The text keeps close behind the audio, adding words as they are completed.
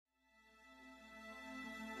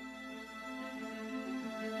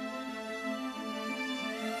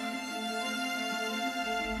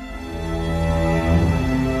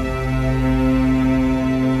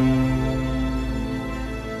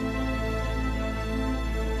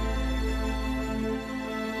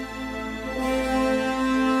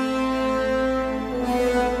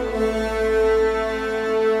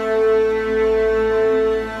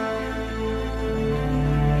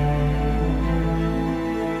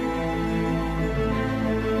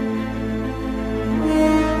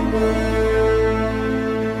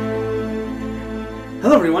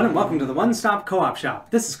everyone, and welcome to the One Stop Co-op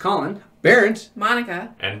Shop. This is Colin, Bairnt,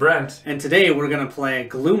 Monica, and Brent. And today we're going to play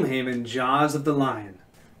Gloomhaven Jaws of the Lion.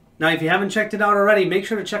 Now, if you haven't checked it out already, make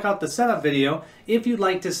sure to check out the setup video if you'd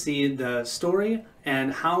like to see the story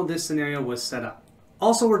and how this scenario was set up.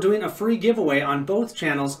 Also, we're doing a free giveaway on both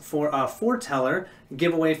channels for a foreteller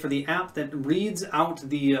giveaway for the app that reads out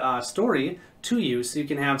the story to you so you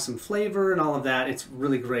can have some flavor and all of that. It's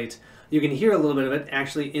really great. You can hear a little bit of it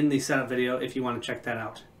actually in the setup video if you want to check that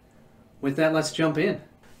out. With that, let's jump in.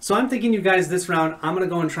 So I'm thinking, you guys, this round I'm going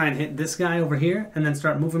to go and try and hit this guy over here and then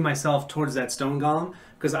start moving myself towards that stone golem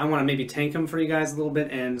because I want to maybe tank him for you guys a little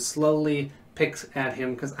bit and slowly pick at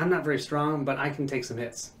him because I'm not very strong, but I can take some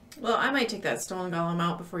hits. well, I might take that stone golem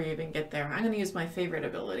out before you even get there. I'm going to use my favorite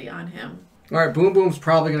ability on him. All right, Boom Boom's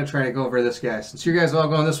probably going to try to go over this guy. Since you guys are all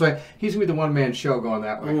going this way, he's going to be the one-man show going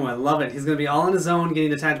that way. Oh, I love it. He's going to be all on his own,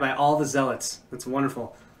 getting attacked by all the zealots. That's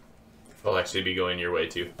wonderful. I'll actually be going your way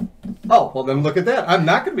too. Oh, well then look at that. I'm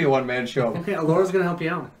not going to be a one-man show. Okay, Alora's going to help you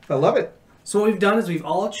out. I love it. So what we've done is we've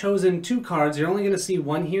all chosen 2 cards. You're only going to see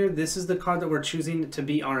one here. This is the card that we're choosing to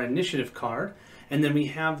be our initiative card. And then we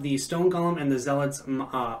have the Stone Golem and the Zealots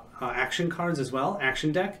action cards as well,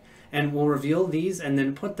 action deck. And we'll reveal these and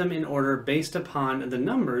then put them in order based upon the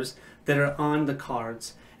numbers that are on the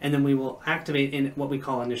cards. And then we will activate in what we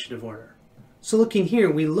call initiative order. So looking here,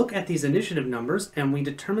 we look at these initiative numbers and we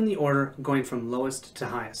determine the order going from lowest to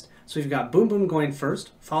highest. So we've got Boom Boom going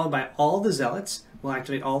first, followed by all the Zealots. We'll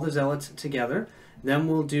activate all the Zealots together. Then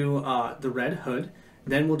we'll do the Red Hood.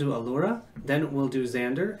 Then we'll do Allura. Then we'll do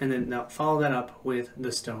Xander. And then follow that up with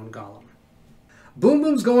the Stone Golem. Boom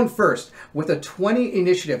Boom's going first with a 20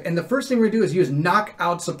 initiative. And the first thing we're going to do is use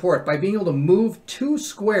knockout support by being able to move 2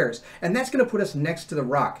 squares. And that's going to put us next to the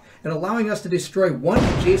rock and allowing us to destroy 1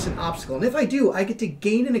 adjacent obstacle. And if I do, I get to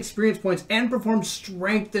gain an experience points and perform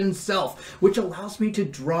Strengthen Self, which allows me to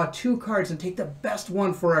draw 2 cards and take the best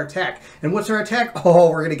one for our attack. And what's our attack?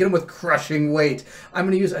 Oh, we're going to get him with Crushing Weight. I'm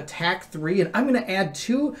going to use attack 3, and I'm going to add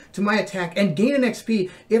 2 to my attack and gain an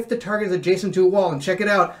XP if the target is adjacent to a wall. And check it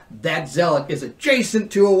out, that Zealot is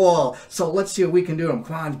adjacent to a wall. So let's see what we can do.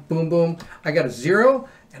 Come on, Boom Boom. I got a 0.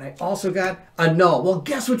 And I also got a null. Well,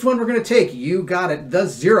 guess which one we're going to take? You got it, the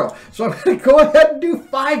 0. So I'm going to go ahead and do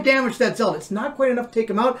 5 damage to that Zealot. It's not quite enough to take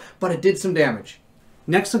him out, but it did some damage.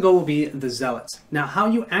 Next to go will be the Zealots. Now, how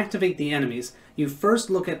you activate the enemies, you first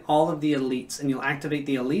look at all of the elites, and you'll activate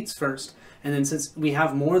the elites first. And then since we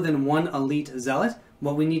have more than 1 elite Zealot,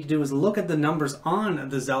 what we need to do is look at the numbers on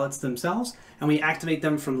the Zealots themselves, and we activate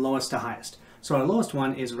them from lowest to highest. So our lowest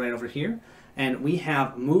one is right over here. And we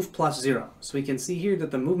have move plus 0. So we can see here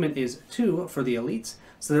that the movement is 2 for the elites.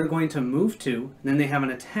 So they're going to move 2. And then they have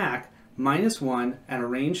an attack -1 at a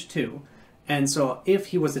range 2. And so if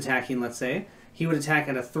he was attacking, let's say, he would attack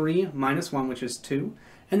at a 3 -1, which is 2.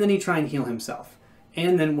 And then he'd try and heal himself.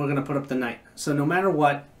 And then we're going to put up the knight. So no matter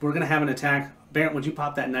what, we're going to have an attack. Bairnt, would you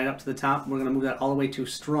pop that knight up to the top? We're going to move that all the way to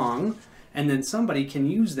strong. And then somebody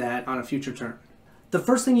can use that on a future turn. The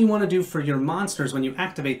first thing you want to do for your monsters when you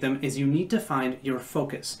activate them is you need to find your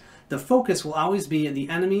focus. The focus will always be the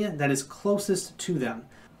enemy that is closest to them.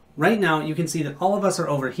 Right now, you can see that all of us are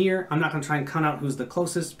over here. I'm not going to try and count out who's the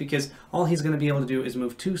closest because all he's going to be able to do is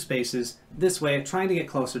move 2 spaces this way, trying to get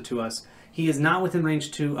closer to us. He is not within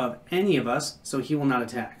range 2 of any of us, so he will not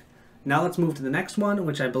attack. Now let's move to the next one,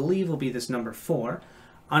 which I believe will be this number 4.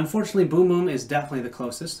 Unfortunately, Boom Boom is definitely the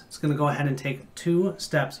closest. It's going to go ahead and take 2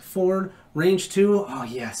 steps forward. Range 2, oh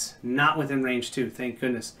yes, not within range 2, thank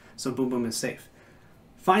goodness. So Boom Boom is safe.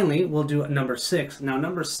 Finally, we'll do number 6. Now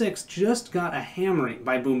number 6 just got a hammering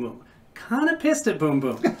by Boom Boom. Kind of pissed at Boom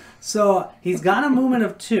Boom. So he's got a movement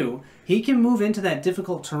of 2. He can move into that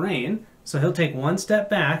difficult terrain. So he'll take 1 step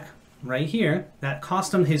back right here. That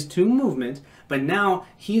cost him his 2 movement, but now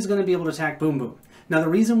he's going to be able to attack Boom Boom. Now the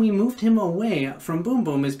reason we moved him away from Boom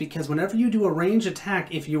Boom is because whenever you do a range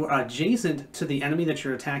attack, if you are adjacent to the enemy that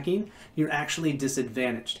you're attacking, you're actually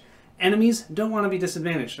disadvantaged. Enemies don't want to be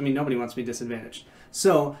disadvantaged. I mean, nobody wants to be disadvantaged.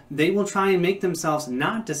 So they will try and make themselves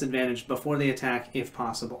not disadvantaged before they attack if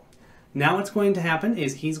possible. Now what's going to happen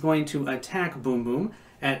is he's going to attack Boom Boom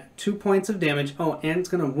at 2 points of damage. Oh, and it's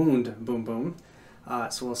going to wound Boom Boom.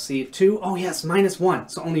 So we'll see 2. Oh yes, -1.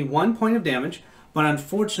 So only 1 point of damage. But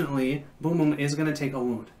unfortunately, Boom Boom is going to take a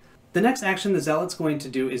wound. The next action the Zealot's going to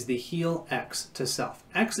do is the heal X to self.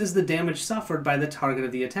 X is the damage suffered by the target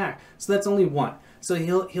of the attack. So that's only 1. So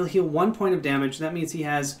he'll heal 1 point of damage. That means he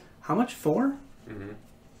has, how much? 4? Mm-hmm.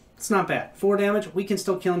 It's not bad. 4 damage. We can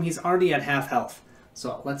still kill him. He's already at half health.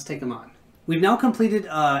 So let's take him on. We've now completed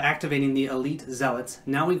activating the elite Zealots.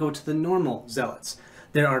 Now we go to the normal Zealots.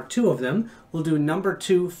 There are 2 of them. We'll do number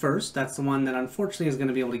 2 first. That's the one that unfortunately is going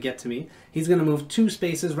to be able to get to me. He's going to move 2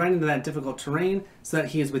 spaces right into that difficult terrain so that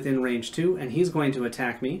he is within range 2, and he's going to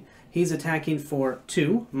attack me. He's attacking for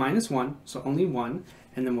 2, -1, so only 1.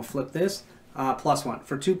 And then we'll flip this, +1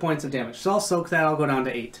 for 2 points of damage. So I'll soak that, I'll go down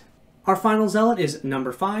to 8. Our final zealot is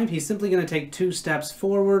number 5. He's simply going to take 2 steps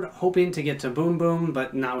forward, hoping to get to Boom Boom,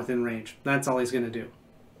 but not within range. That's all he's going to do.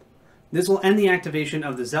 This will end the activation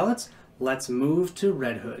of the zealots. Let's move to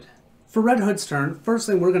Red Hood. For Red Hood's turn, first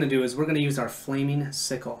thing we're going to do is we're going to use our Flaming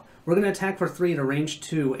Sickle. We're going to attack for 3 to range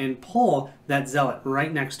 2 and pull that zealot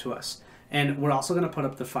right next to us. And we're also going to put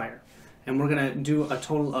up the fire. And we're going to do a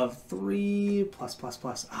total of 3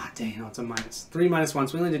 +++. Ah, dang, no, it's a minus. 3 -1,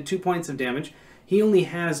 so we only did 2 points of damage. He only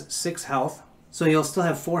has 6 health, so he'll still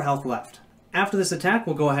have 4 health left. After this attack,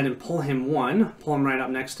 we'll go ahead and pull him 1, pull him right up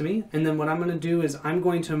next to me, and then what I'm going to do is I'm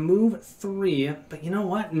going to move 3, but you know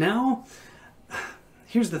what? Now,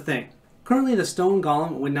 here's the thing. Currently, the stone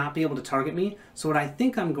golem would not be able to target me, so what I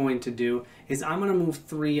think I'm going to do is I'm going to move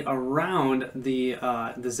 3 around the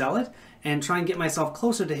zealot and try and get myself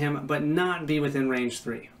closer to him, but not be within range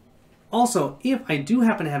 3. Also, if I do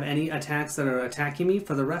happen to have any attacks that are attacking me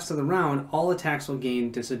for the rest of the round, all attacks will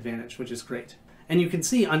gain disadvantage, which is great. And you can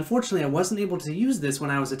see, unfortunately, I wasn't able to use this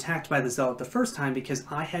when I was attacked by the zealot the first time because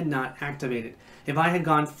I had not activated. If I had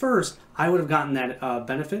gone first, I would have gotten that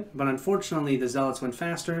benefit, but unfortunately the zealots went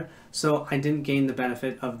faster, so I didn't gain the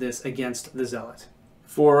benefit of this against the zealot.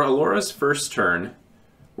 For Alora's first turn,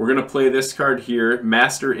 we're going to play this card here,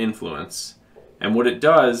 Master Influence. And what it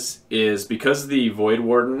does is, because the Void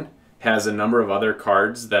Warden has a number of other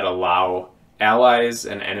cards that allow allies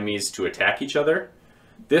and enemies to attack each other,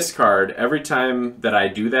 this card, every time that I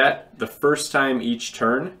do that, the first time each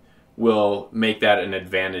turn will make that an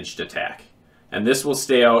advantaged attack. And this will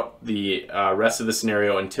stay out the rest of the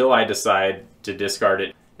scenario until I decide to discard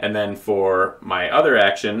it. And then for my other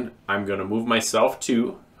action, I'm going to move myself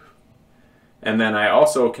 2. And then I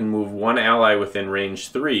also can move 1 ally within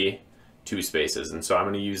range 3 2 spaces. And so I'm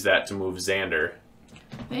going to use that to move Xander.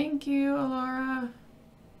 Thank you, Alora.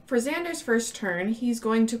 For Xander's first turn, he's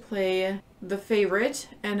going to play the favorite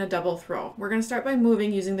and a double throw. We're going to start by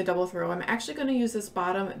moving using the double throw. I'm actually going to use this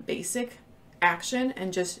bottom basic action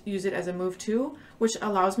and just use it as a move 2, which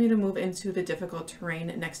allows me to move into the difficult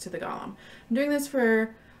terrain next to the golem. I'm doing this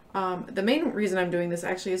for, the main reason I'm doing this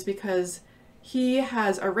actually is because he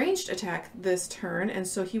has a ranged attack this turn, and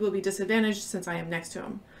so he will be disadvantaged since I am next to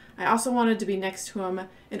him. I also wanted to be next to him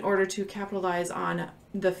in order to capitalize on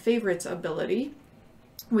the favorite's ability,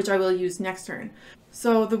 which I will use next turn.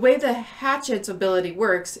 So the way the Hatchet's ability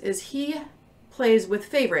works is he plays with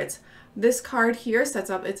favorites. This card here sets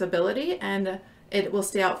up its ability and it will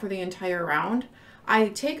stay out for the entire round. I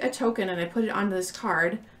take a token and I put it onto this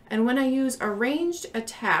card, and when I use a ranged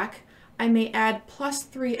attack, I may add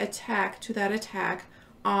 +3 attack to that attack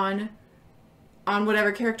on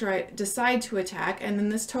whatever character I decide to attack, and then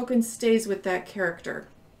this token stays with that character.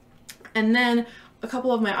 And then a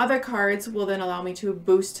couple of my other cards will then allow me to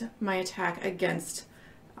boost my attack against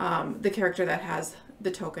the character that has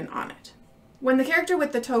the token on it. When the character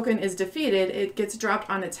with the token is defeated, it gets dropped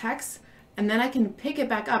on its hex, and then I can pick it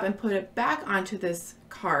back up and put it back onto this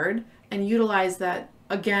card and utilize that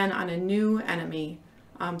again on a new enemy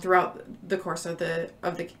throughout the course of the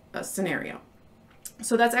scenario.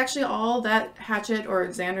 So that's actually all that Hatchet or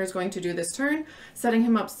Xander is going to do this turn, setting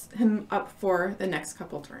him up for the next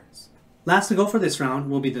couple turns. Last to go for this round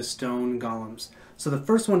will be the stone golems. So the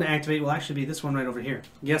first one to activate will actually be this one right over here.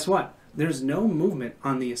 Guess what? There's no movement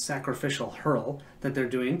on the sacrificial hurl that they're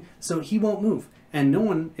doing, so he won't move. And no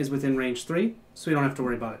one is within range 3, so we don't have to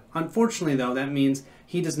worry about it. Unfortunately, though, that means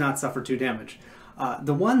he does not suffer 2 damage.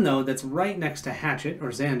 The one, though, that's right next to Hatchet, or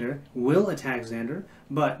Xander, will attack Xander,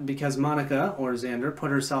 but because Monica, or Xander,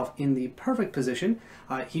 put herself in the perfect position,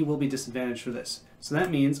 he will be disadvantaged for this. So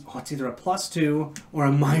that means, it's either a +2 or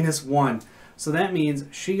a -1. So that means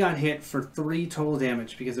she got hit for 3 total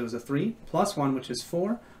damage, because it was a 3, +1, which is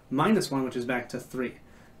 4, -1, which is back to 3.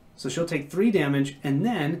 So she'll take 3 damage, and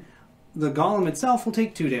then the golem itself will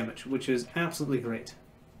take 2 damage, which is absolutely great.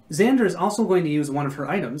 Xander is also going to use one of her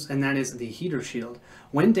items, and that is the Heater Shield.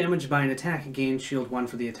 When damaged by an attack, gain shield 1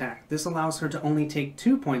 for the attack. This allows her to only take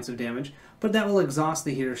 2 points of damage, but that will exhaust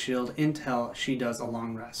the Heater Shield until she does a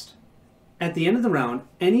long rest. At the end of the round,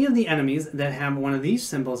 any of the enemies that have one of these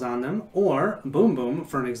symbols on them, or Boom Boom,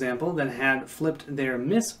 for an example, that had flipped their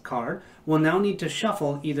Miss card, will now need to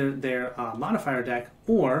shuffle either their modifier deck,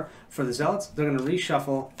 or, for the Zealots, they're going to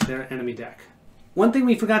reshuffle their enemy deck. One thing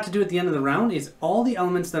we forgot to do at the end of the round is all the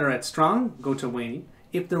elements that are at strong go to Wayne.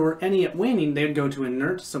 If there were any at waning, they'd go to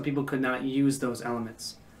inert, so people could not use those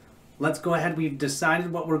elements. Let's go ahead. We've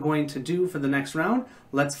decided what we're going to do for the next round.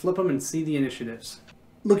 Let's flip them and see the initiatives.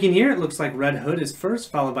 Looking here, it looks like Red Hood is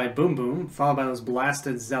first, followed by Boom Boom, followed by those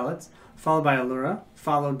blasted zealots, followed by Allura,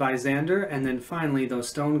 followed by Xander, and then finally those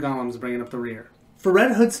stone golems bringing up the rear. For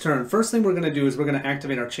Red Hood's turn, first thing we're going to do is we're going to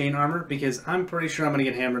activate our chain armor because I'm pretty sure I'm going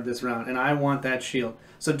to get hammered this round, and I want that shield.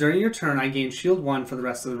 So during your turn, I gain shield 1 for the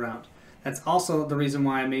rest of the round. That's also the reason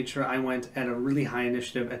why I made sure I went at a really high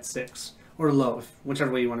initiative at 6, or low,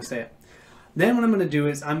 whichever way you want to say it. Then what I'm going to do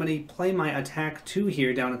is I'm going to play my attack 2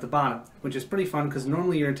 here down at the bottom, which is pretty fun because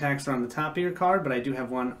normally your attacks are on the top of your card, but I do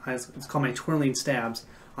have one, it's called my Twirling Stabs,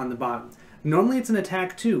 on the bottom. Normally it's an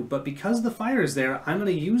attack 2, but because the fire is there, I'm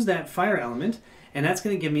going to use that fire element, and that's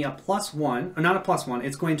going to give me a +1, or not a +1,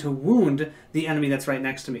 it's going to wound the enemy that's right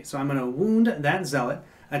next to me. So I'm going to wound that zealot,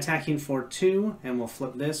 attacking for 2, and we'll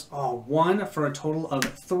flip this. 1 for a total of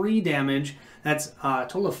 3 damage. That's a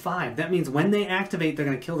total of 5. That means when they activate, they're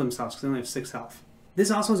going to kill themselves because they only have 6 health. This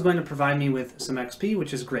also is going to provide me with some XP,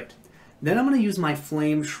 which is great. Then I'm going to use my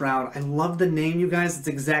Flame Shroud. I love the name, you guys. It's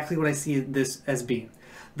exactly what I see this as being.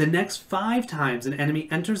 The next 5 times an enemy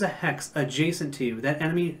enters a hex adjacent to you, that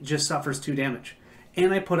enemy just suffers 2 damage.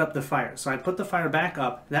 And I put up the fire. So I put the fire back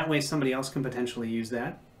up. That way somebody else can potentially use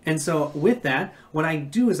that. And so with that, what I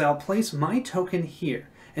do is I'll place my token here.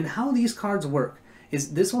 And how these cards work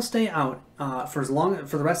is this will stay out for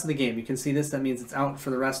the rest of the game. You can see this, that means it's out for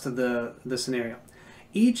the rest of the scenario.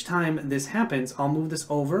 Each time this happens, I'll move this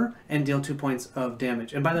over and deal 2 points of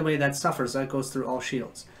damage. And by the way, that suffers, that goes through all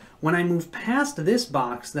shields. When I move past this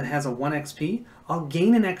box that has a 1 XP, I'll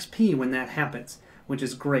gain an XP when that happens, which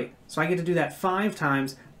is great. So I get to do that 5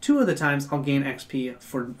 times. 2 of the times I'll gain XP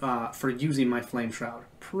for using my Flame Shroud.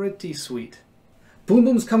 Pretty sweet. Boom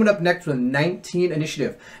Boom's coming up next with 19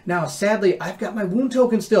 initiative. Now, sadly, I've got my wound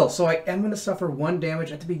token still, so I am going to suffer 1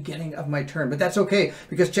 damage at the beginning of my turn. But that's okay,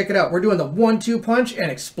 because check it out. We're doing the 1-2 punch and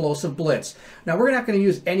explosive blitz. Now, we're not going to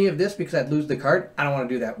use any of this because I'd lose the card. I don't want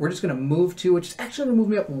to do that. We're just going to move 2, which is actually going to move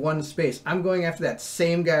me up 1 space. I'm going after that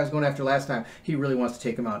same guy I was going after last time. He really wants to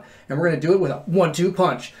take him out. And we're going to do it with a 1-2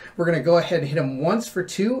 punch. We're going to go ahead and hit him once for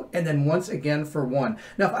 2, and then once again for 1.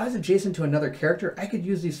 Now, if I was adjacent to another character, I could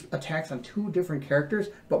use these attacks on 2 different characters,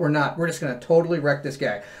 but we're not. We're just going to totally wreck this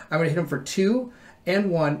guy. I'm going to hit him for 2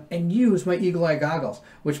 and 1 and use my Eagle Eye Goggles,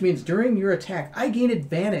 which means during your attack, I gain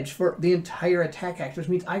advantage for the entire attack action, which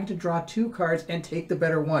means I get to draw 2 cards and take the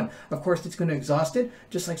better one. Of course, it's going to exhaust it,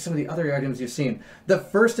 just like some of the other items you've seen. The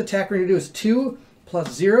first attack we're going to do is 2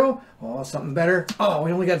 plus 0. Oh, something better. Oh,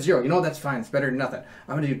 we only got 0. You know, that's fine. It's better than nothing.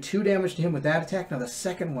 I'm going to do 2 damage to him with that attack. Now, the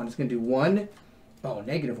second one is going to do 1. Oh,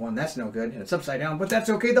 -1, that's no good, and it's upside down, but that's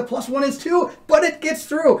okay. The +1 is 2, but it gets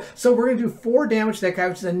through. So we're going to do 4 damage to that guy,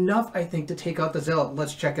 which is enough, I think, to take out the Zealot.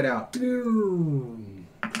 Let's check it out. And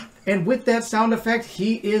with that sound effect,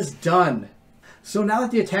 he is done. So now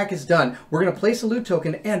that the attack is done, we're going to place a loot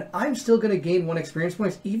token, and I'm still going to gain 1 experience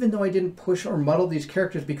points, even though I didn't push or muddle these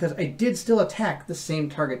characters, because I did still attack the same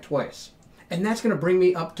target twice. And that's going to bring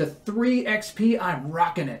me up to 3 XP. I'm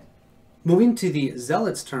rocking it. Moving to the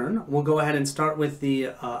Zealot's turn, we'll go ahead and start with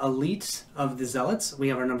the elite of the Zealots. We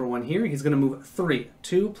have our number 1 here. He's going to move 3.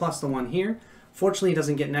 2 plus the 1 here. Fortunately, he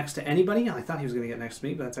doesn't get next to anybody. I thought he was going to get next to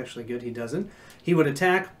me, but that's actually good. He doesn't. He would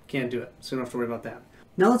attack. Can't do it. So we don't have to worry about that.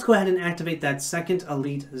 Now let's go ahead and activate that second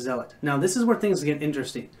elite Zealot. Now this is where things get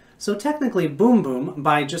interesting. So technically, Boom Boom,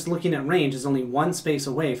 by just looking at range, is only 1 space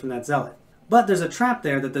away from that Zealot. But there's a trap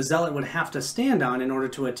there that the Zealot would have to stand on in order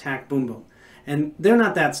to attack Boom Boom. And they're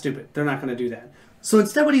not that stupid. They're not going to do that. So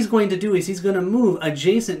instead what he's going to do is he's going to move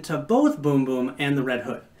adjacent to both Boom Boom and the Red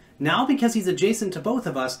Hood. Now because he's adjacent to both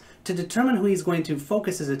of us, to determine who he's going to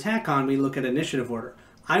focus his attack on, we look at initiative order.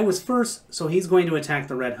 I was first, so he's going to attack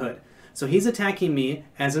the Red Hood. So he's attacking me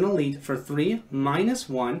as an elite for 3 minus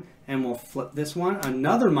 1, and we'll flip this one,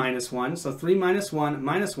 another -1. So 3 minus 1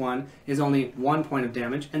 minus 1 is only 1 point of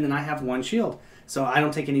damage, and then I have 1 shield. So I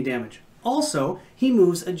don't take any damage. Also, he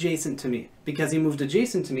moves adjacent to me. Because he moved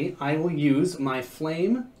adjacent to me, I will use my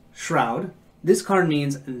Flame Shroud. This card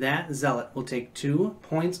means that Zealot will take 2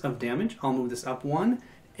 points of damage. I'll move this up 1,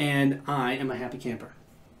 and I am a happy camper.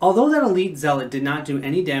 Although that elite Zealot did not do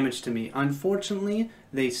any damage to me, unfortunately,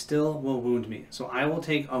 they still will wound me. So I will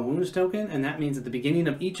take a wound token, and that means at the beginning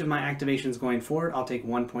of each of my activations going forward, I'll take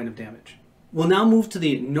 1 point of damage. We'll now move to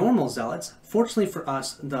the normal Zealots. Fortunately for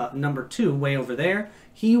us, the number 2, way over there,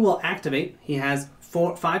 he will activate. He has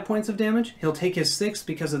 5 points of damage. He'll take his 6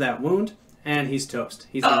 because of that wound, and he's toast.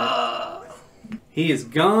 He's he is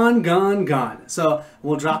gone, gone, gone. So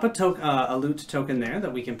we'll drop a loot token there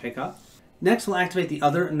that we can pick up. Next, we'll activate the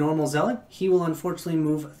other normal zealot. He will unfortunately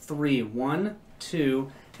move 3. 1,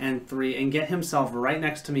 2, and 3, and get himself right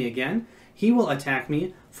next to me again. He will attack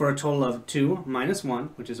me for a total of 2 minus 1,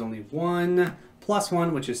 which is only 1, plus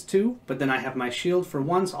 1, which is 2, but then I have my shield for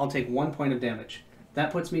 1, so I'll take 1 point of damage.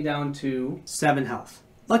 That puts me down to 7 health.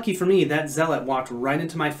 Lucky for me, that zealot walked right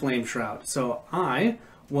into my flame shroud, so I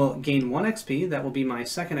will gain 1 XP, that will be my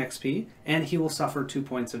second XP, and he will suffer 2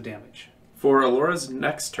 points of damage. For Alora's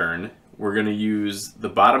next turn, we're going to use the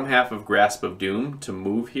bottom half of Grasp of Doom to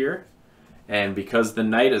move here. And because the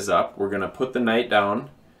knight is up, we're going to put the knight down,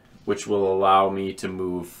 which will allow me to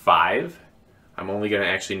move 5. I'm only going to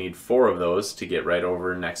actually need 4 of those to get right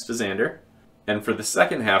over next to Xander. And for the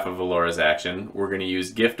second half of Alora's action, we're going to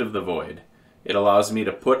use Gift of the Void. It allows me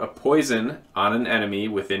to put a poison on an enemy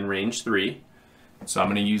within range 3. So I'm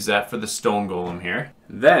going to use that for the Stone Golem here.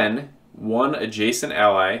 Then, one adjacent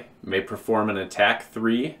ally may perform an attack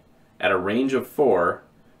 3 at a range of 4,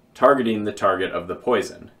 targeting the target of the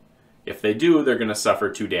poison. If they do, they're going to suffer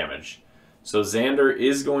 2 damage. So Xander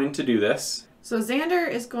is going to do this. So Xander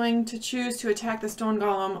is going to choose to attack the Stone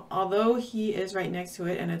Golem, although he is right next to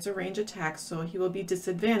it and it's a range attack, so he will be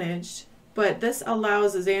disadvantaged. But this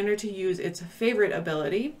allows Xander to use its favorite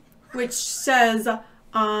ability, which says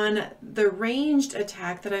on the ranged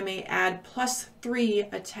attack that I may add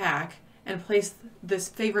 +3 attack and place this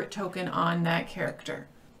favorite token on that character.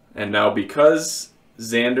 And now because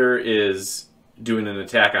Xander is doing an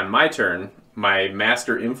attack on my turn, my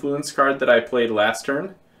Master Influence card that I played last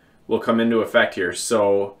turn will come into effect here.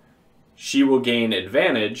 So she will gain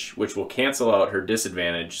advantage, which will cancel out her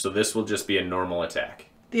disadvantage, so this will just be a normal attack.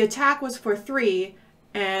 The attack was for 3,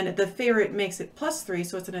 and the favorite makes it +3,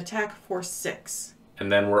 so it's an attack for 6.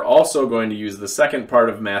 And then we're also going to use the second part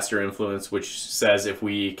of Master Influence, which says if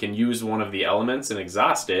we can use one of the elements and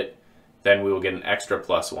exhaust it, then we will get an extra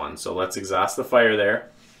 +1. So let's exhaust the fire there.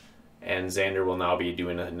 And Xander will now be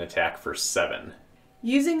doing an attack for 7.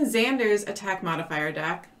 Using Xander's attack modifier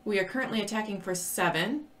deck, we are currently attacking for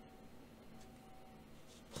 7.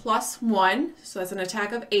 +1, so that's an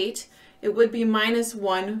attack of 8. It would be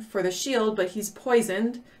 -1 for the shield, but he's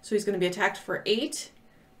poisoned, so he's going to be attacked for 8.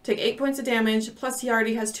 Take 8 points of damage, plus he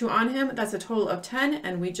already has 2 on him. That's a total of 10,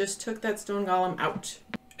 and we just took that Stone Golem out.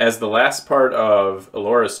 As the last part of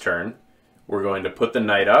Alora's turn, we're going to put the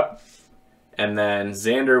knight up, and then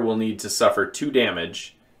Xander will need to suffer 2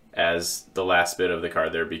 damage as the last bit of the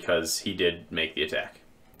card there because he did make the attack.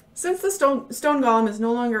 Since the Stone Golem is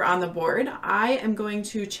no longer on the board, I am going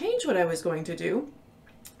to change what I was going to do.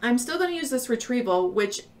 I'm still going to use this retrieval,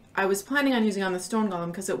 which I was planning on using on the Stone Golem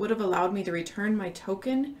because it would have allowed me to return my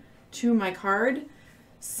token to my card.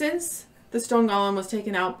 Since the Stone Golem was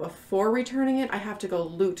taken out before returning it, I have to go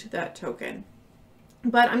loot that token.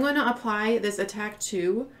 But I'm going to apply this attack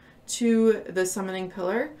 2 to the Summoning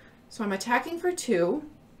Pillar. So I'm attacking for 2,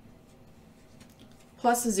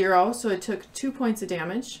 +0, so it took 2 points of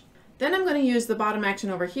damage. Then I'm going to use the bottom action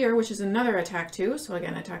over here, which is another attack 2. So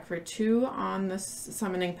again, attack for 2 on the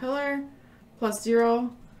Summoning Pillar,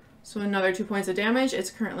 +0. So another 2 points of damage. It's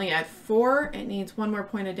currently at 4. It needs 1 more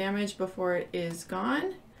point of damage before it is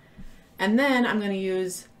gone. And then I'm going to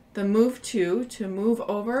use the move 2 to move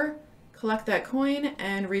over, collect that coin,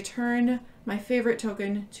 and return my favorite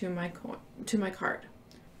token to my card.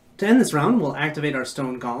 To end this round, we'll activate our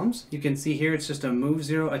Stone Golems. You can see here it's just a move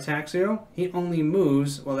 0, attack 0. He only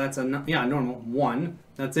moves, well that's a normal, 1.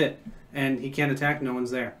 That's it. And he can't attack, no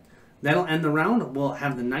one's there. That'll end the round. We'll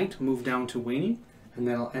have the knight move down to waning. And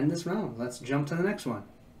that'll end this round. Let's jump to the next one.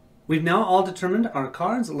 We've now all determined our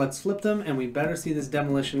cards. Let's flip them, and we better see this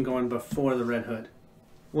demolition going before the Red Hood.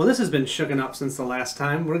 Well, this has been shooken up since the last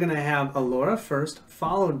time. We're going to have Alora first,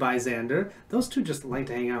 followed by Xander. Those two just like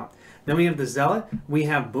to hang out. Then we have the Zealot, we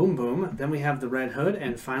have Boom Boom, then we have the Red Hood,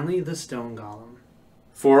 and finally the Stone Golem.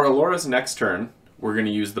 For Alora's next turn, we're going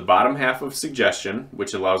to use the bottom half of Suggestion,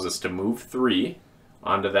 which allows us to move 3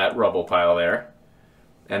 onto that rubble pile there.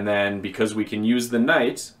 And then, because we can use the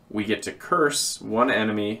knight, we get to curse one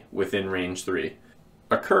enemy within range 3.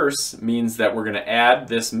 A curse means that we're going to add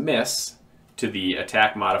this miss to the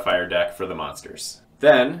attack modifier deck for the monsters.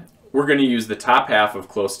 Then, we're going to use the top half of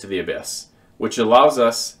Close to the Abyss, which allows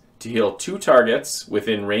us to heal 2 targets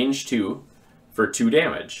within range 2 for 2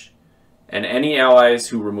 damage. And any allies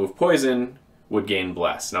who remove poison would gain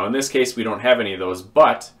Bless. Now, in this case, we don't have any of those,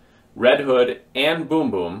 but Red Hood and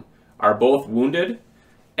Boom Boom are both wounded.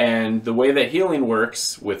 And the way that healing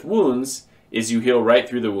works with wounds is you heal right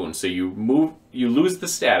through the wound. So you lose the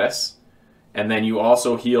status, and then you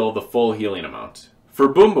also heal the full healing amount. For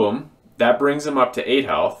Boom Boom, that brings him up to 8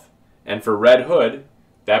 health, and for Red Hood,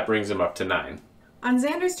 that brings him up to 9. On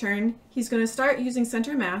Xander's turn, he's going to start using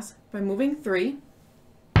center mass by moving 3.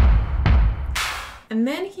 And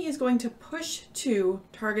then he is going to push 2,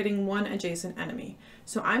 targeting 1 adjacent enemy.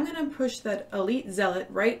 So I'm going to push that elite zealot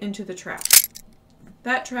right into the trap.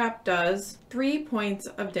 That trap does 3 points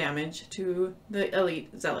of damage to the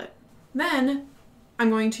elite zealot. Then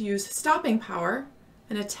I'm going to use stopping power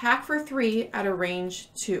and attack for 3 at a range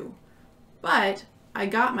 2. But I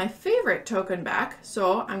got my favorite token back,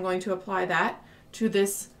 so I'm going to apply that to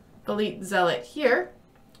this elite zealot here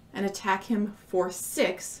and attack him for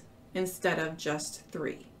 6 instead of just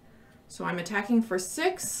 3. So I'm attacking for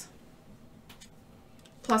 6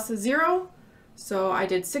 plus 0. So I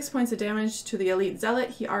did 6 points of damage to the elite zealot.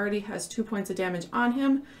 He already has 2 points of damage on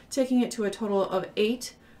him, taking it to a total of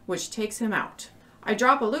 8, which takes him out. I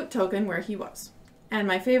drop a loot token where he was. And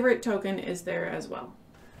my favorite token is there as well.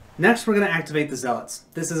 Next, we're going to activate the zealots.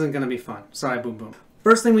 This isn't going to be fun. Sorry, boom boom.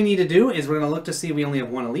 First thing we need to do is we're going to look to see we only have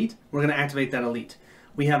 1 elite. We're going to activate that elite.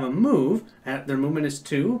 We have a move, their movement is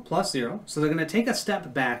 2 plus 0, so they're going to take a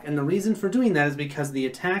step back, and the reason for doing that is because the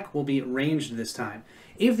attack will be ranged this time.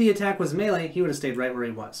 If the attack was melee, he would have stayed right where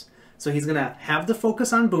he was. So he's going to have the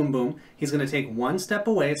focus on Boom Boom. He's going to take 1 step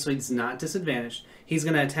away so he's not disadvantaged. He's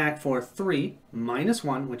going to attack for 3 minus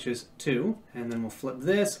 1, which is 2. And then we'll flip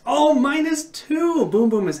this. Oh, minus 2! Boom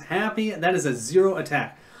Boom is happy. That is a 0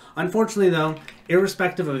 attack. Unfortunately, though,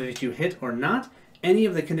 irrespective of if you hit or not, any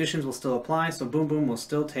of the conditions will still apply, so Boom Boom will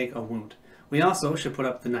still take a wound. We also should put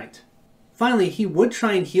up the Knight. Finally, he would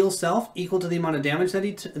try and heal self equal to the amount of damage that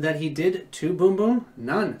he did to Boom Boom.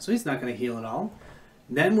 None. So he's not going to heal at all.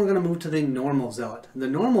 Then we're going to move to the normal zealot. The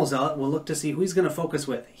normal zealot will look to see who he's going to focus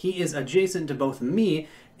with. He is adjacent to both me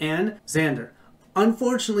and Xander.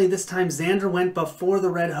 Unfortunately, this time Xander went before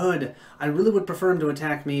the Red Hood. I really would prefer him to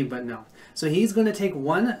attack me, but no. So he's going to take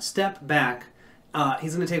 1 step back.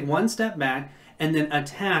 And then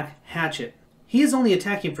attack Hatchet. He is only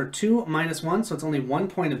attacking for 2 minus 1, so it's only 1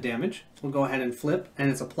 point of damage. We'll go ahead and flip, and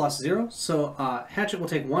it's a plus 0. So Hatchet will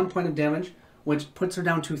take 1 point of damage, which puts her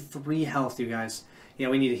down to 3 health, you guys. Yeah,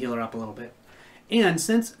 we need to heal her up a little bit. And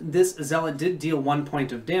since this Zealot did deal 1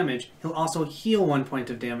 point of damage, he'll also heal 1 point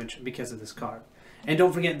of damage because of this card. And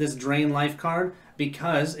don't forget this Drain Life card,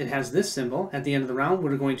 because it has this symbol. At the end of the round,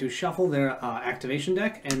 we're going to shuffle their activation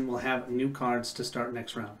deck, and we'll have new cards to start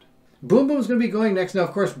next round. Boom Boom's going to be going next. Now,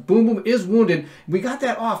 of course, Boom Boom is wounded. We got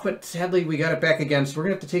that off, but sadly, we got it back again. So we're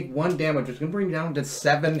going to have to take 1 damage, which is going to bring me down to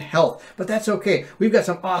 7 health. But that's okay. We've got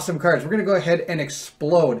some awesome cards. We're going to go ahead and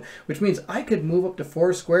explode, which means I could move up to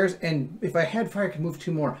 4 squares, and if I had fire, I could move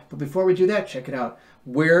 2 more. But before we do that, check it out.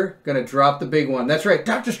 We're going to drop the big one. That's right.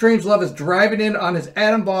 Dr. Strangelove is driving in on his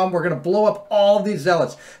atom bomb. We're going to blow up all these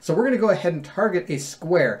zealots. So we're going to go ahead and target a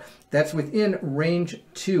square that's within range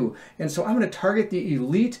 2. And so I'm going to target the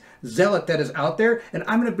elite zealot that is out there, and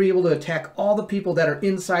I'm going to be able to attack all the people that are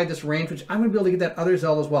inside this range, which I'm going to be able to get that other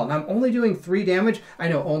zealot as well. Now I'm only doing 3 damage. I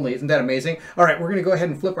know, only. Isn't that amazing? All right, we're going to go ahead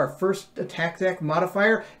and flip our first attack deck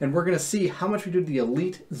modifier, and we're going to see how much we do to the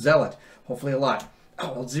elite zealot. Hopefully a lot.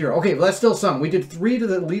 Oh, well, 0. Okay, well, that's still some. We did 3 to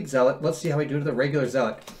the elite zealot. Let's see how we do to the regular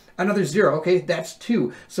zealot. Another 0. Okay, that's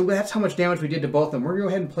 2. So that's how much damage we did to both of them. We're going to go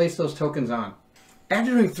ahead and place those tokens on.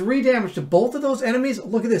 After doing 3 damage to both of those enemies,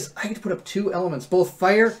 look at this. I get to put up 2 elements. Both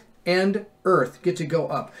fire and earth get to go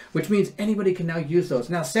up, which means anybody can now use those.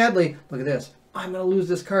 Now, sadly, look at this. I'm going to lose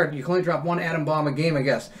this card. You can only drop 1 atom bomb a game, I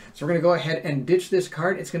guess. So we're going to go ahead and ditch this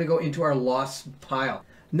card. It's going to go into our lost pile.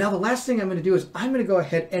 Now, the last thing I'm going to do is I'm going to go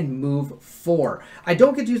ahead and move 4. I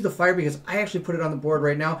don't get to use the fire because I actually put it on the board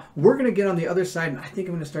right now. We're going to get on the other side, and I think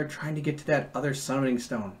I'm going to start trying to get to that other summoning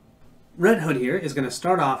stone. Red Hood here is going to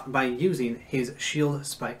start off by using his shield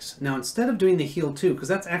spikes. Now, instead of doing the heal 2, because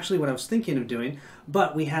that's actually what I was thinking of doing,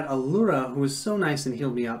 but we had Allura who was so nice and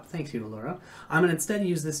healed me up. Thank you, Allura. I'm going to instead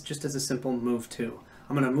use this just as a simple move 2.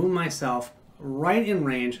 I'm going to move myself right in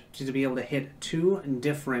range to be able to hit 2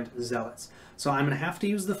 different zealots. So I'm going to have to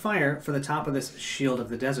use the fire for the top of this Shield of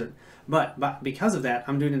the Desert. But because of that,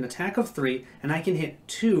 I'm doing an attack of 3, and I can hit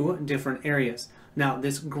 2 different areas. Now,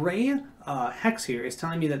 this gray hex here is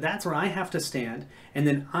telling me that that's where I have to stand, and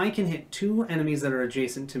then I can hit 2 enemies that are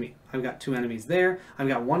adjacent to me. I've got 2 enemies there. I've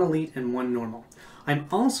got 1 elite and 1 normal. I'm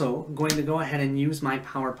also going to go ahead and use my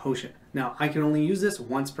power potion. Now, I can only use this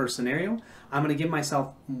once per scenario. I'm going to give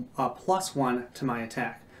myself a +1 to my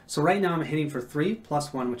attack. So right now I'm hitting for 3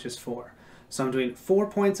 plus 1, which is 4. So I'm doing 4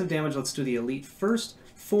 points of damage. Let's do the elite first.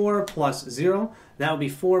 4 plus 0. That would be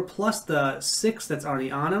 4 plus the 6 that's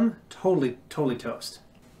already on him. Totally toast.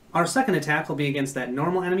 Our second attack will be against that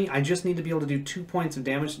normal enemy. I just need to be able to do 2 points of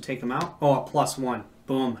damage to take him out. Oh, a +1.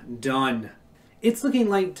 Boom. Done. It's looking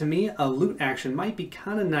like, to me, a loot action might be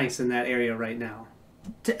kind of nice in that area right now.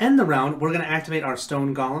 To end the round, we're going to activate our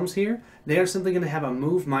stone golems here. They are simply going to have a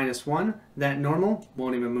move -1. That normal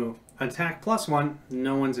won't even move. Attack +1,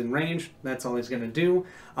 no one's in range. That's all he's going to do.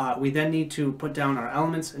 We then need to put down our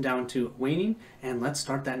elements down to waning, and let's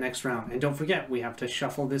start that next round. And don't forget, we have to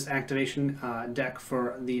shuffle this activation deck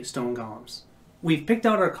for the stone golems. We've picked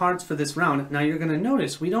out our cards for this round. Now you're going to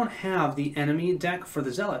notice we don't have the enemy deck for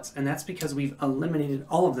the zealots, and that's because we've eliminated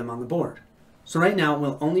all of them on the board. So right now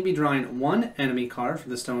we'll only be drawing one enemy card for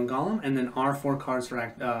the stone golem, and then our 4 cards for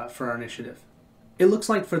our initiative. It looks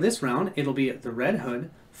like for this round it'll be the Red Hood,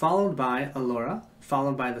 followed by Allura,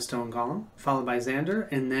 followed by the stone golem, followed by Xander,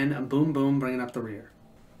 and then Boom Boom bringing up the rear.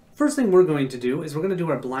 First thing we're going to do is we're going to do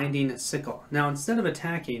our blinding sickle. Now instead of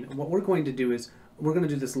attacking, what we're going to do is we're going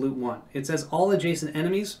to do this loot 1. It says all adjacent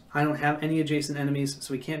enemies. I don't have any adjacent enemies,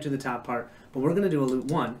 so we can't do the top part, but we're going to do a loot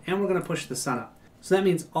 1, and we're going to push the sun up. So that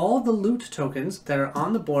means all the loot tokens that are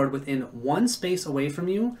on the board within 1 space away from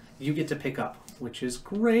you, you get to pick up, which is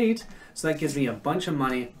great. So that gives me a bunch of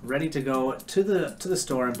money ready to go to the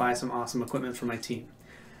store and buy some awesome equipment for my team.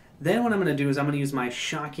 Then what I'm going to do is I'm going to use my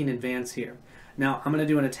shocking advance here. Now I'm going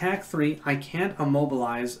to do an attack 3. I can't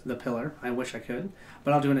immobilize the pillar. I wish I could,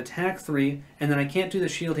 but I'll do an attack 3, and then I can't do the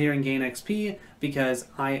shield here and gain XP because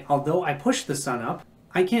although I push the sun up,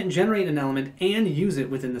 I can't generate an element and use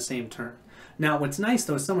it within the same turn. Now, what's nice,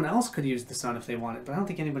 though, is someone else could use the sun if they wanted, but I don't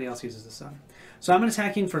think anybody else uses the sun. So I'm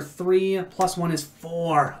attacking for 3, plus 1 is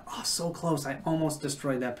 4. Oh, so close. I almost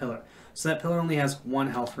destroyed that pillar. So that pillar only has 1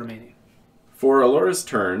 health remaining. For Allura's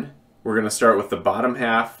turn, we're going to start with the bottom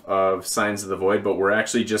half of Signs of the Void, but we're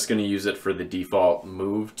actually just going to use it for the default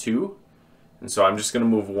move 2. And so I'm just going to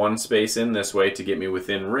move 1 space in this way to get me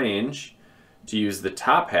within range to use the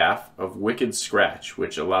top half of Wicked Scratch,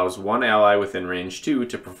 which allows 1 ally within range 2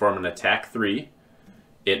 to perform an attack 3.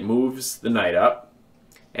 It moves the knight up,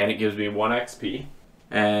 and it gives me 1 XP.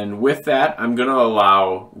 And with that, I'm going to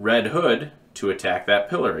allow Red Hood to attack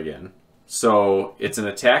that pillar again. So it's an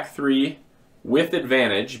attack 3 with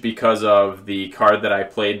advantage because of the card that I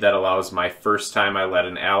played that allows my first time I let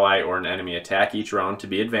an ally or an enemy attack each round to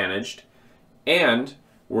be advantaged. And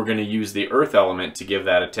we're going to use the earth element to give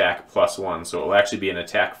that attack +1, so it will actually be an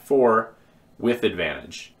attack 4 with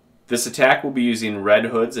advantage. This attack will be using Red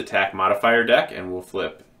Hood's attack modifier deck, and we'll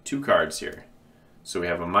flip 2 cards here. So we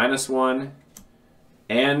have a -1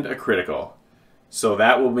 and a critical. So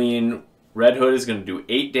that will mean Red Hood is going to do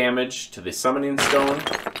 8 damage to the summoning stone,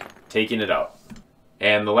 taking it out.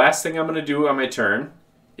 And the last thing I'm going to do on my turn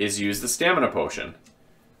is use the stamina potion,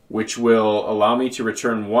 which will allow me to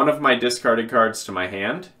return 1 of my discarded cards to my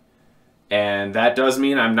hand. And that does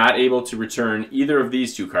mean I'm not able to return either of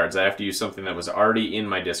these 2 cards. I have to use something that was already in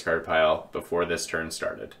my discard pile before this turn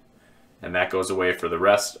started. And that goes away for the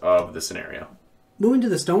rest of the scenario. Moving to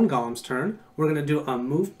the stone golem's turn, we're going to do a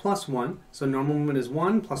move +1. So normal movement is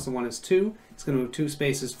 1, plus the 1 is 2. It's going to move 2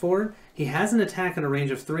 spaces forward. He has an attack at a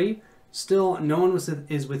range of 3. Still, no one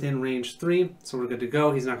is within range 3, so we're good to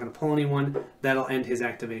go. He's not going to pull anyone. That'll end his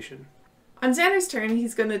activation. On Xander's turn,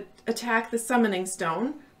 he's going to attack the summoning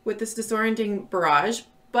stone with this disorienting barrage,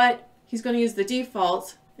 but he's going to use the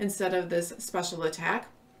default instead of this special attack.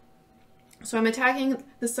 So I'm attacking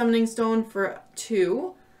the summoning stone for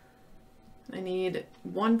 2. I need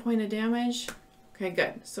 1 point of damage. Okay,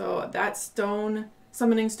 good. So that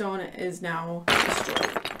summoning stone is now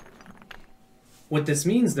destroyed. What this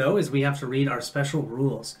means, though, is we have to read our special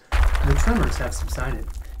rules. The tremors have subsided.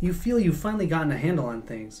 You feel you've finally gotten a handle on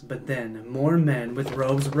things, but then more men with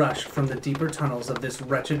robes rush from the deeper tunnels of this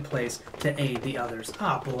wretched place to aid the others.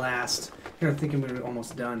 Ah, blast. You're thinking we were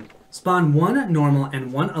almost done. Spawn 1 normal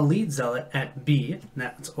and 1 elite zealot at B.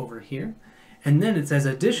 That's over here. And then it says,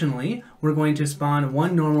 additionally, we're going to spawn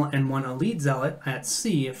 1 normal and 1 elite zealot at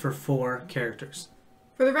C for 4 characters.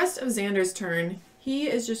 For the rest of Xander's turn, he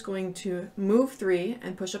is just going to move 3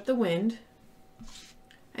 and push up the wind.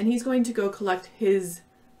 And he's going to go collect his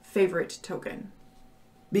favorite token.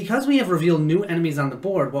 Because we have revealed new enemies on the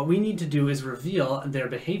board, what we need to do is reveal their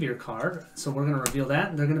behavior card. So we're going to reveal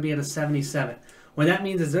that. They're going to be at a 77. What that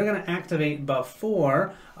means is they're going to activate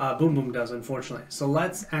before Boom Boom does, unfortunately. So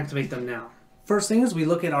let's activate them now. First thing is we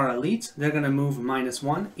look at our elites. They're going to move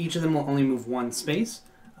 -1. Each of them will only move 1 space.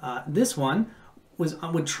 This one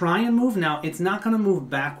would try and move. Now, it's not going to move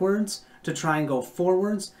backwards to try and go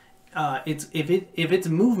forwards. If its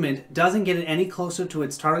movement doesn't get it any closer to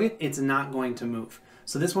its target, it's not going to move.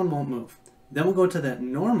 So this one won't move. Then we'll go to the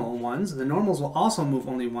normal ones. The normals will also move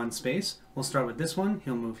only 1 space. We'll start with this one.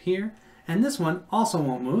 He'll move here. And this one also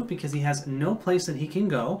won't move because he has no place that he can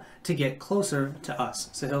go to get closer to us.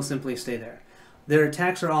 So he'll simply stay there. Their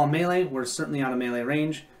attacks are all melee. We're certainly out of melee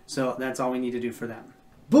range. So that's all we need to do for them.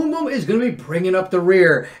 Boom Boom is going to be bringing up the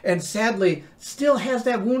rear, and sadly still has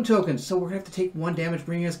that wound token, so we're going to have to take 1 damage,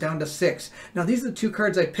 bringing us down to 6. Now these are the 2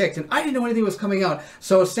 cards I picked, and I didn't know anything was coming out,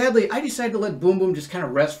 so sadly I decided to let Boom Boom just kind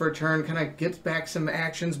of rest for a turn, kind of get back some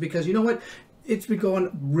actions, because you know what? It's been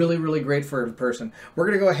going really, really great for a person. We're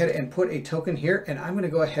going to go ahead and put a token here, and I'm going to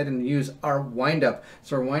go ahead and use our wind up.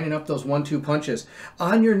 So we're winding up those 1-2 punches.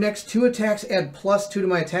 On your next 2 attacks, add +2 to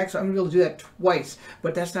my attack, so I'm going to be able to do that twice.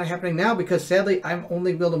 But that's not happening now because sadly I'm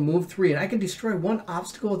only able to move 3, and I can destroy 1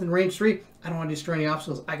 obstacle within range 3. I don't want to destroy any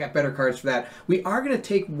obstacles. I got better cards for that. We are going to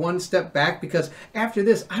take 1 step back because after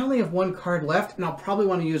this I only have 1 card left, and I'll probably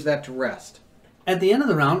want to use that to rest. At the end of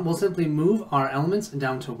the round, we'll simply move our elements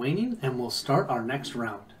down to waning, and we'll start our next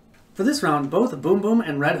round. For this round, both Boom Boom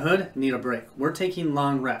and Red Hood need a break. We're taking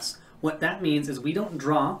long rests. What that means is we don't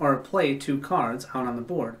draw or play 2 cards out on the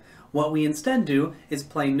board. What we instead do is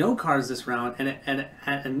play no cards this round, and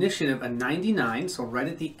at initiative a 99, so right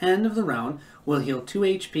at the end of the round, we'll heal 2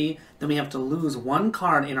 HP, then we have to lose 1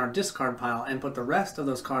 card in our discard pile and put the rest of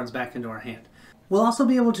those cards back into our hand. We'll also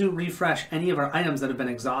be able to refresh any of our items that have been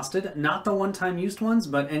exhausted, not the one-time used ones,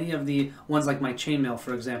 but any of the ones like my chainmail,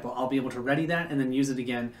 for example. I'll be able to ready that and then use it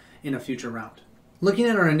again in a future round. Looking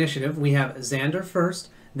at our initiative, we have Xander first,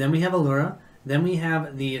 then we have Allura, then we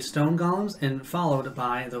have the stone golems, and followed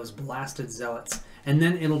by those blasted zealots. And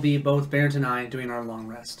then it'll be both Bairnt and I doing our long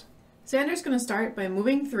rest. Xander's going to start by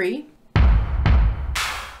moving 3.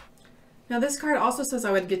 Now this card also says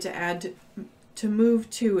I would get to add to move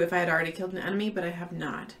 2 if I had already killed an enemy, but I have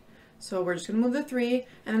not. So we're just going to move the 3,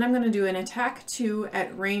 and then I'm going to do an attack 2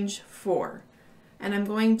 at range 4. And I'm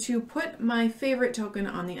going to put my favorite token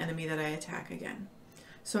on the enemy that I attack again.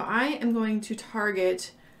 So I am going to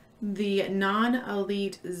target the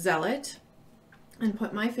non-elite zealot and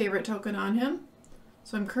put my favorite token on him.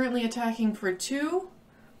 So I'm currently attacking for 2,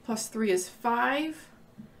 plus 3 is 5.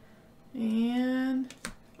 And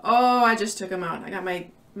oh, I just took him out. I got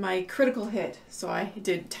my critical hit, so I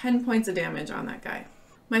did 10 points of damage on that guy.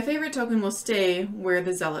 My favorite token will stay where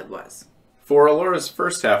the zealot was. For Allura's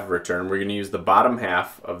first half of her turn, we're going to use the bottom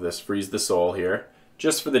half of this Freeze the Soul here,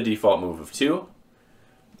 just for the default move of 2.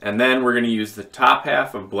 And then we're going to use the top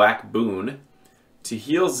half of Black Boon to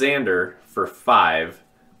heal Xander for 5,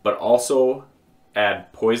 but also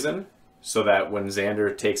add poison, so that when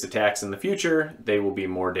Xander takes attacks in the future, they will be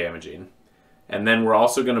more damaging. And then we're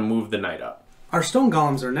also going to move the knight up. Our stone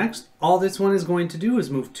golems are next. All this one is going to do is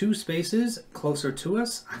move 2 spaces closer to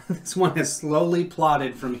us. This one has slowly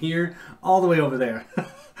plotted from here all the way over there.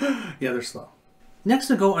 Yeah, they're slow. Next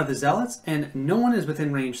to go are the zealots, and no one is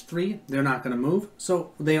within range 3. They're not going to move,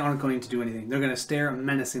 so they aren't going to do anything. They're going to stare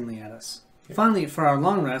menacingly at us. Finally, for our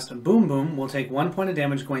long rest, Boom Boom will take 1 point of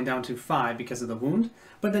damage going down to 5 because of the wound,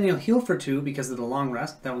 but then he'll heal for 2 because of the long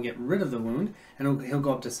rest. That will get rid of the wound, and he'll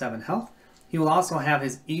go up to 7 health. He will also have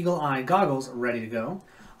his eagle eye goggles ready to go.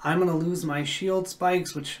 I'm going to lose my shield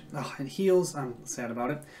spikes, which it heals. I'm sad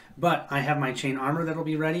about it. But I have my chain armor that will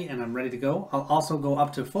be ready, and I'm ready to go. I'll also go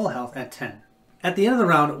up to full health at 10. At the end of the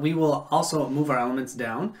round, we will also move our elements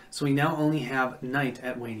down, so we now only have night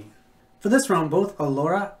at waning. For this round, both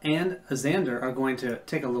Allura and Xander are going to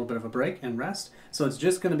take a little bit of a break and rest, so it's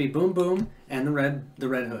just going to be Boom Boom and the Red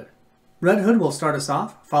Hood. Red Hood will start us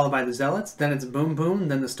off, followed by the Zealots, then it's Boom Boom,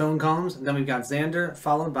 then the Stone Golems, then we've got Xander,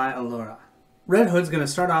 followed by Allura. Red Hood's going to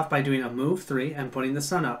start off by doing a move 3 and putting the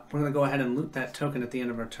sun up. We're going to go ahead and loot that token at the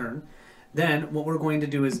end of our turn. Then what we're going to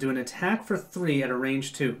do is do an attack for 3 at a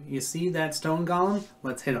range 2. You see that Stone Golem?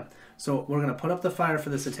 Let's hit him. So we're going to put up the fire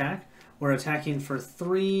for this attack. We're attacking for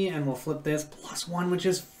 3, and we'll flip this, +1, which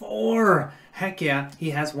is 4. Heck yeah.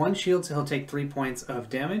 He has 1 shield, so he'll take 3 points of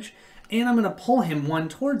damage. And I'm going to pull him 1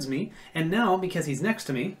 towards me, and now, because he's next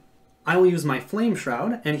to me, I will use my Flame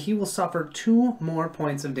Shroud, and he will suffer 2 more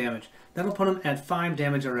points of damage. That'll put him at 5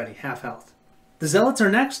 damage already, half health. The Zealots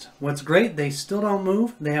are next. What's great, they still don't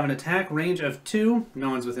move. They have an attack range of 2. No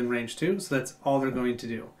one's within range 2, so that's all they're going to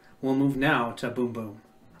do. We'll move now to Boom Boom.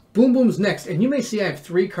 Boom Boom's next, and you may see I have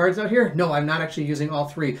 3 cards out here. No, I'm not actually using all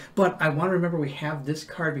 3, but I want to remember we have this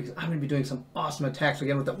card because I'm going to be doing some awesome attacks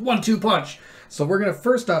again with the 1-2 punch. So we're going to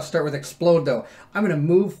first off start with Explode, though. I'm going to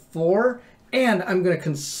move 4, and I'm going to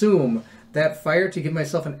consume that fire to give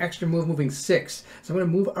myself an extra move, moving 6. So I'm going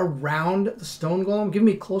to move around the Stone Golem, give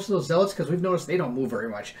me close to those Zealots because we've noticed they don't move very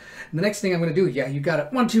much. And the next thing I'm going to do, yeah, you got it,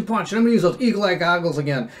 1-2 punch, and I'm going to use those Eagle Eye Goggles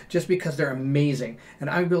again just because they're amazing. And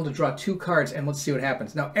I'm going to be able to draw 2 cards, and let's see what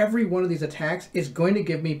happens. Now, every one of these attacks is going to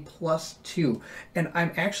give me +2, and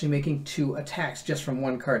I'm actually making 2 attacks just from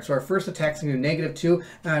 1 card. So our first attack's going to do -2,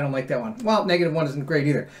 and I don't like that one. Well, -1 isn't great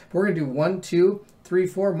either. But we're going to do 1, 2, 3,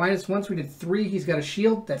 4, -1. So we did 3. He's got a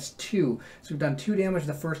shield. That's 2. So we've done 2 damage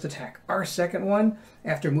the first attack. Our second one,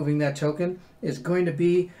 after moving that token, is going to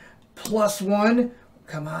be +1.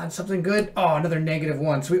 Come on, something good. Oh, another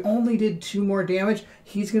 -1. So we only did 2 more damage.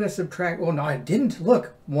 He's going to subtract. Oh, no, I didn't.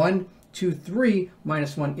 Look. 1, 2, 3.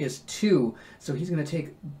 -1 is 2. So he's going to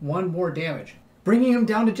take 1 more damage, bringing him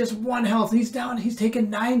down to just 1 health. He's down. He's taken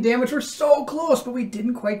 9 damage. We're so close, but we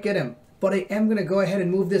didn't quite get him. But I am going to go ahead and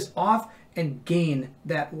move this off and gain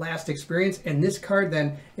that last experience. And this card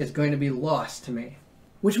then is going to be lost to me,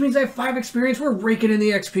 which means I have 5 experience. We're raking in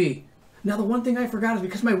the XP. Now, the one thing I forgot is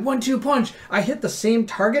because my 1-2 punch, I hit the same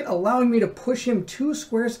target, allowing me to push him 2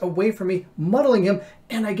 squares away from me, muddling him,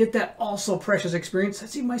 and I get that also precious experience.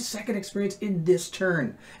 That's even my second experience in this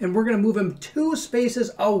turn. And we're going to move him 2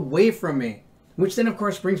 spaces away from me, which then, of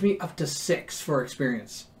course, brings me up to 6 for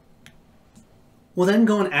experience. We'll then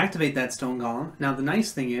go and activate that stone golem. Now, the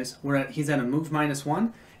nice thing is he's at a move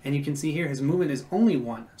 -1, and you can see here his movement is only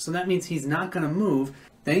 1. So that means he's not going to move.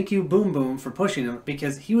 Thank you, Boom Boom, for pushing him,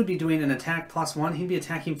 because he would be doing an attack +1. He'd be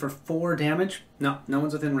attacking for 4 damage. No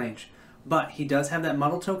one's within range. But he does have that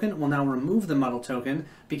muddle token. We'll now remove the muddle token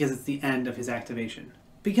because it's the end of his activation.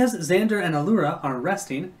 Because Xander and Allura are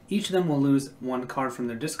resting, each of them will lose 1 card from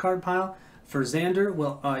their discard pile. For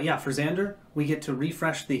Xander, we get to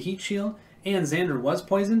refresh the heat shield, and Xander was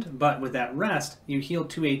poisoned, but with that rest, you heal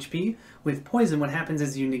 2 HP. With poison, what happens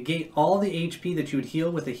is you negate all the HP that you would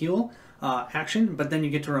heal with a heal action, but then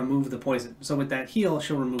you get to remove the poison. So with that heal,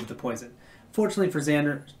 she'll remove the poison. Fortunately for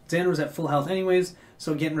Xander was at full health anyways,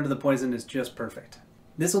 so getting rid of the poison is just perfect.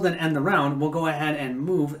 This will then end the round. We'll go ahead and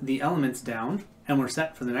move the elements down, and we're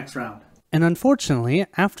set for the next round. And unfortunately,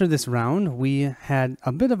 after this round, we had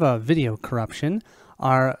a bit of a video corruption.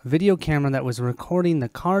 Our video camera that was recording the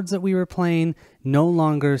cards that we were playing no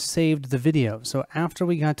longer saved the video. So after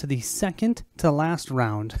we got to the second to last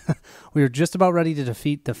round, we were just about ready to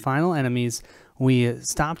defeat the final enemies. We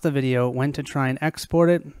stopped the video, went to try and export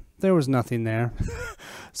it. There was nothing there.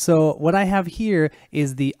 So what I have here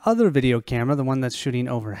is the other video camera, the one that's shooting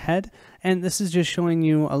overhead. And this is just showing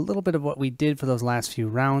you a little bit of what we did for those last few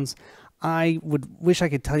rounds. I wish I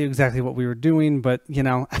could tell you exactly what we were doing, but you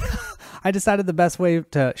know, I decided the best way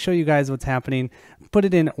to show you guys what's happening, put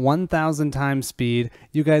it in 1,000 times speed.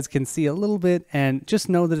 You guys can see a little bit, and just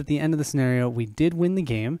know that at the end of the scenario, we did win the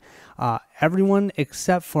game. Everyone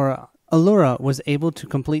except for Allura was able to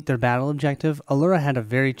complete their battle objective. Allura had a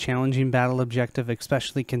very challenging battle objective,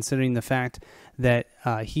 especially considering the fact that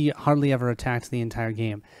he hardly ever attacked the entire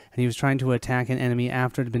game. And he was trying to attack an enemy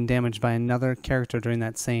after it had been damaged by another character during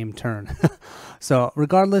that same turn. So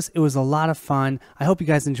regardless, it was a lot of fun. I hope you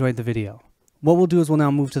guys enjoyed the video. What we'll do is we'll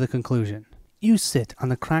now move to the conclusion. You sit on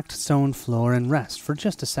the cracked stone floor and rest for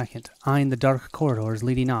just a second, eyeing the dark corridors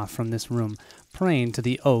leading off from this room, praying to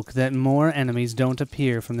the oak that more enemies don't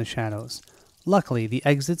appear from the shadows. Luckily, the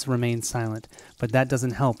exits remain silent, but that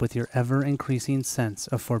doesn't help with your ever-increasing sense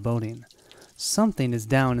of foreboding. Something is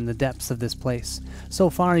down in the depths of this place.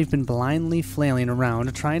 So far, you've been blindly flailing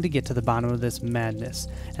around trying to get to the bottom of this madness,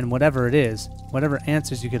 and whatever it is, whatever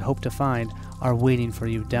answers you could hope to find, are waiting for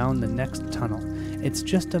you down the next tunnel. It's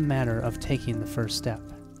just a matter of taking the first step.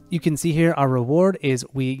 You can see here our reward is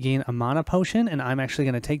we gain a mana potion, and I'm actually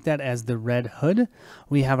going to take that as the Red Hood.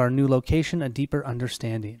 We have our new location, A Deeper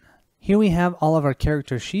Understanding. Here we have all of our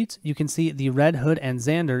character sheets. You can see the Red Hood and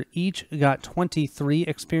Xander each got 23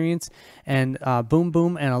 experience, and Boom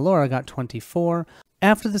Boom and Allura got 24.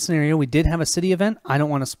 After the scenario, we did have a city event. I don't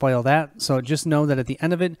want to spoil that, so just know that at the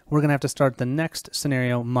end of it, we're going to have to start the next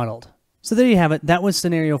scenario muddled. So there you have it. That was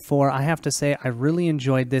scenario 4. I have to say, I really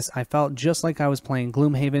enjoyed this. I felt just like I was playing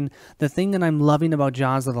Gloomhaven. The thing that I'm loving about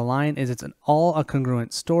Jaws of the Lion is it's all a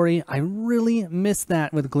congruent story. I really miss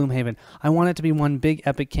that with Gloomhaven. I want it to be one big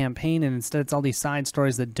epic campaign, and instead it's all these side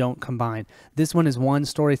stories that don't combine. This one is one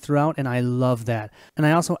story throughout, and I love that. And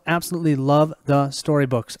I also absolutely love the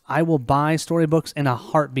storybooks. I will buy storybooks in a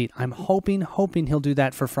heartbeat. I'm hoping he'll do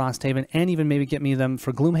that for Frosthaven, and even maybe get me them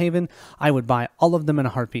for Gloomhaven. I would buy all of them in a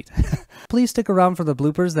heartbeat. Please stick around for the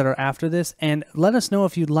bloopers that are after this, and let us know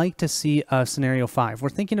if you'd like to see Scenario 5. We're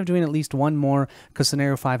thinking of doing at least one more, because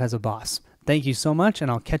Scenario 5 has a boss. Thank you so much,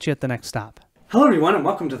 and I'll catch you at the next stop. Hello everyone, and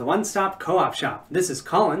welcome to the One Stop Co-op Shop. This is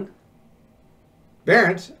Colin.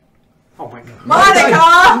 Bairnt. Oh my god.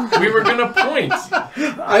 Monica! We were gonna point.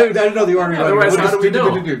 I didn't know the order. Otherwise, how do we know?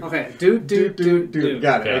 Okay, do.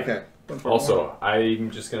 Got it, okay. Also,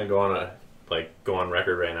 I'm just gonna go on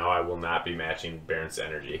record right now. I will not be matching Bairnt's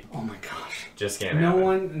energy. Oh my gosh. Just can't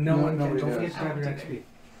happen. No one. Don't forget to grab your XP.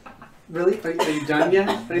 Really? Are you done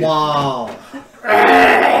yet? Wow.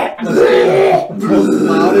 The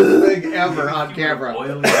loudest thing ever on camera.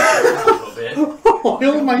 Oil it a little bit.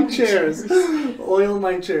 Oil my chairs. Oil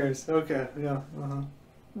my chairs. Okay, yeah.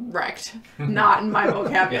 Wrecked. Not in my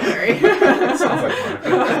vocabulary. Sounds like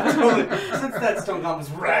fun. Totally. Since that stone golem is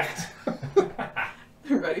wrecked.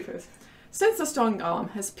 Ready for this. Since the stone golem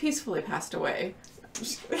has peacefully passed away.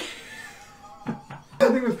 I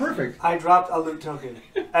think it was perfect. I dropped a loot token,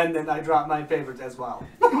 and then I dropped my favorites as well.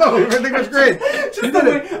 No, I think it was great. Just the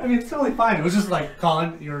way, I mean, it's totally fine. It was just like,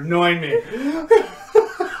 Colin, you're annoying me. Do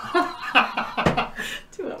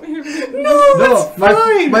you want me to read? No,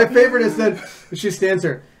 fine. My favorite is that she stands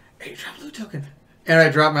there. Hey, you dropped a loot token. And I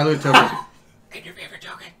drop my loot token. And your favorite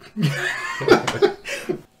token.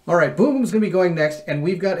 All right, Boom Boom's going to be going next, and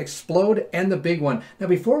we've got Explode and the big one. Now,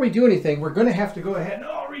 before we do anything, we're going to have to go ahead and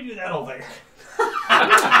redo that whole thing.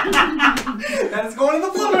 And it's going in the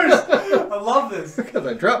bloopers. I love this. Because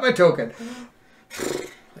I dropped my token.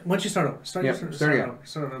 Once you start over, start again.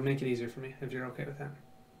 over. Make it easier for me if you're okay with that.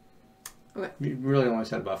 Okay. You really only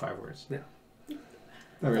said about 5 words. Yeah.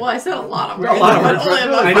 Well, I said a lot of words. A lot of but words. only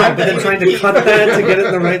about I know, five but then that trying you to cut that to get it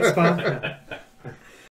in the right spot.